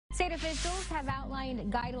State officials have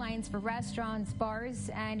outlined guidelines for restaurants,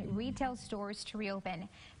 bars, and retail stores to reopen.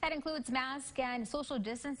 That includes mask and social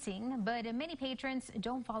distancing, but many patrons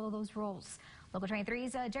don't follow those rules. Local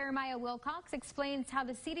 23's Jeremiah Wilcox explains how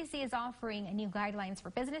the CDC is offering new guidelines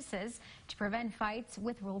for businesses to prevent fights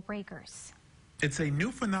with rule breakers. It's a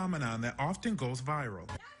new phenomenon that often goes viral.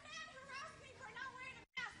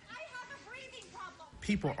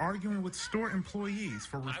 People arguing with store employees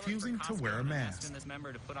for refusing to wear a mask. Asking this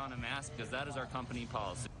member to put on a mask because that is our company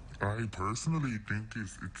policy. I personally think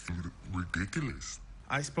it's ridiculous.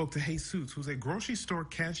 I spoke to Jesus, who's a grocery store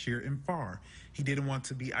cashier in Far. He didn't want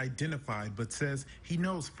to be identified, but says he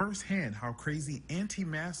knows firsthand how crazy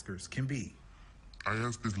anti-maskers can be. I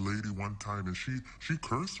asked this lady one time, and she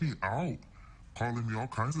cursed me out, calling me all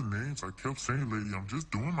kinds of names. I kept saying, lady, I'm just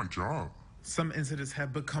doing my job. Some incidents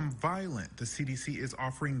have become violent. The CDC is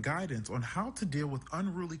offering guidance on how to deal with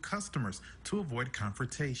unruly customers to avoid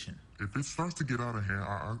confrontation. If it starts to get out of hand,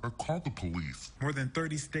 I call the police. More than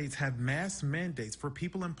 30 states have mask mandates for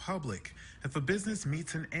people in public. If a business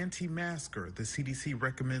meets an anti-masker, the CDC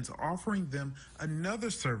recommends offering them another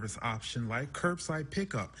service option like curbside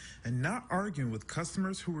pickup and not arguing with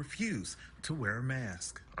customers who refuse to wear a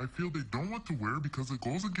mask. I feel they don't want to wear it because it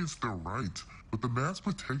goes against their rights, but the mask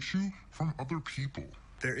protects you from other people.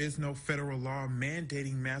 There is no federal law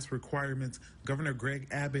mandating mask requirements. Governor Greg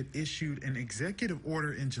Abbott issued an executive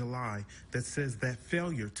order in July that says that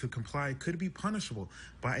failure to comply could be punishable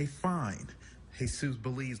by a fine. Jesus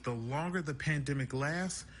believes the longer the pandemic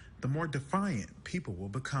lasts, the more defiant people will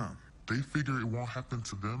become. They figure it won't happen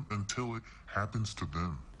to them until it happens to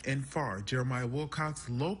them. In Far, Jeremiah Wilcox,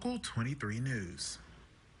 Local 23 News.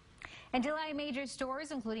 In July, major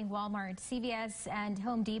stores, including Walmart, CVS, and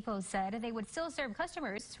Home Depot, said they would still serve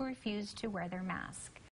customers who refused to wear their masks.